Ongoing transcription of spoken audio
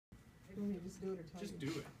You want me to just do it or tell Just you?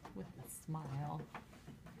 do it. With a smile.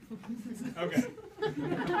 Okay.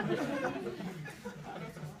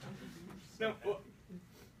 Now,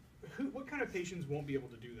 what kind of patients won't be able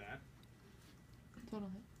to do that? Total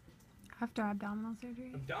hit. After abdominal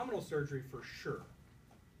surgery? Abdominal surgery for sure,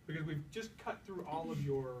 because we've just cut through all of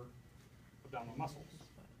your abdominal muscles.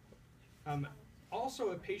 Also,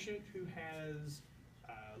 a patient who has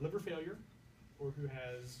liver failure or who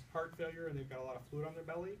has heart failure and they've got a lot of fluid on their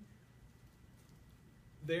belly,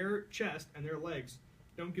 their chest and their legs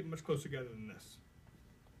don't get much closer together than this.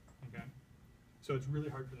 Okay? So it's really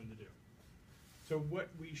hard for them to do. So what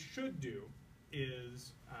we should do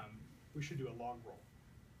is we should do a log roll.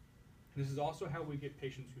 This is also how we get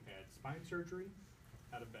patients who've had spine surgery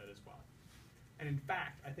out of bed as well. And in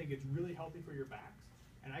fact, I think it's really healthy for your backs,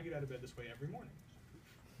 and I get out of bed this way every morning.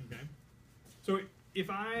 Okay? So if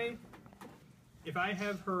I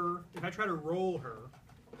try to roll her,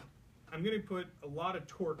 I'm going to put a lot of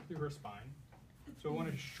torque through her spine. So I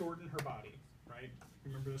want to shorten her body, right?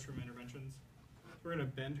 Remember this from interventions? We're going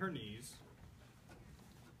to bend her knees.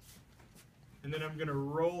 And then I'm going to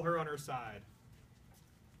roll her on her side.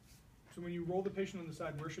 So when you roll the patient on the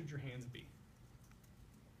side, where should your hands be?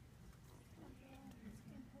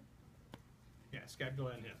 Yeah,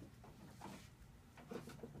 scapula and hip.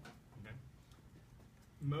 Okay.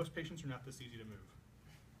 Most patients are not this easy to move.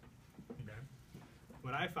 Okay.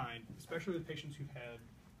 What I find, especially with patients who've had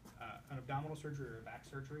an abdominal surgery or a back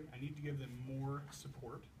surgery, I need to give them more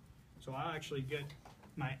support. So I'll actually get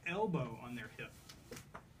my elbow on their hip,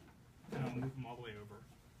 and I'll move them all the way over.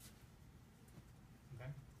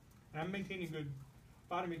 Okay? And I'm maintaining good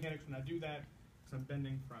body mechanics when I do that, because I'm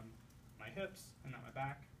bending from my hips and not my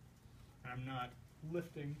back. And I'm not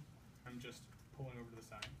lifting, I'm just pulling over to the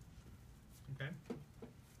side. Okay?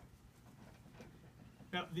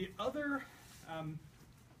 Now, the other,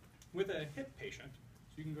 with a hip patient,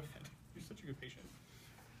 so you can go ahead, you're such a good patient.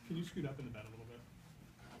 Can you scoot up in the bed a little bit?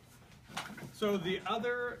 So the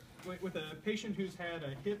other, with a patient who's had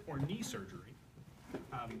a hip or knee surgery,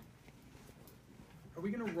 are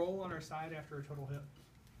we going to roll on our side after a total hip?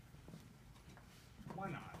 Why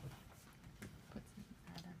not? Put some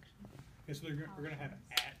adduction. Okay, so we're going to have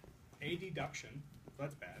adduction.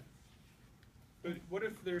 That's bad. But what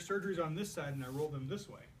if their surgery's on this side and I roll them this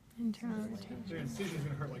way? Internal Their rotation. incision's going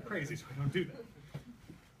to hurt like crazy, so I don't do that.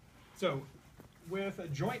 So with a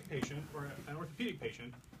joint patient or an orthopedic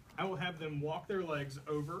patient, I will have them walk their legs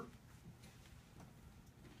over.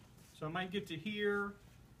 So I might get to here,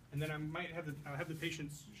 and then I'll have the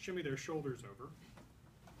patients shimmy their shoulders over.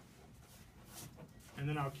 And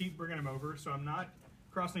then I'll keep bringing them over, so I'm not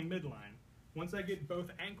crossing midline. Once I get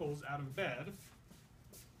both ankles out of bed,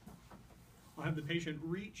 I'll have the patient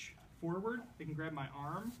reach forward. They can grab my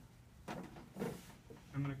arm.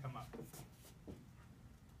 I'm going to come up.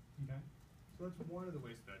 Okay? So that's one of the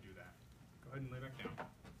ways that I do that. Go ahead and lay back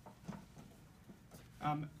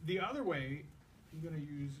down. The other way, I'm going to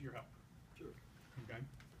use your help. Sure. Okay?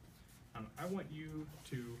 I want you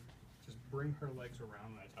to just bring her legs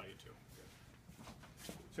around when I tell you to.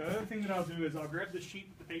 So the other thing that I'll do is I'll grab the sheet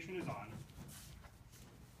that the patient is on,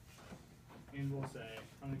 and we'll say,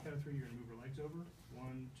 on the count of 3, you're going to move her legs over.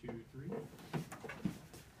 1, 2, 3.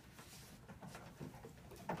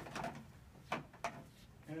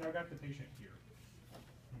 And then I've got the patient here.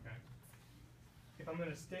 Okay? If I'm going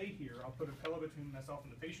to stay here, I'll put a pillow between myself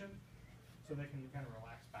and the patient so they can kind of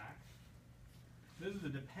relax back. This is a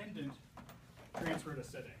dependent transfer to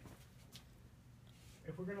sitting.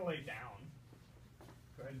 If we're going to lay down,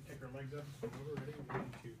 go ahead and pick her legs up. So over, ready?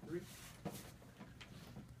 1, 2, 3.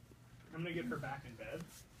 I'm going to get her back in bed.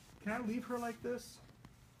 Can I leave her like this?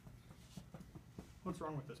 What's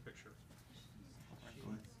wrong with this picture?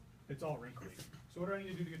 It's all wrinkly. So what do I need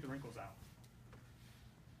to do to get the wrinkles out?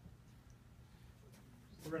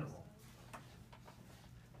 We're going to roll.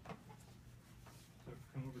 So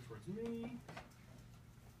come over towards me,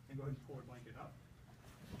 and go ahead and pull her blanket up.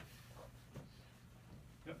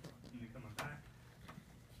 Yep, and then come on back,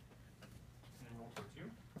 and then roll towards you.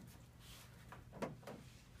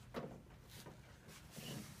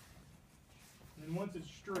 And then once it's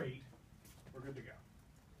straight, we're good to go.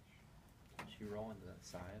 She rolling to that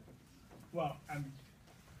side. Well,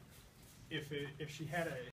 if she had a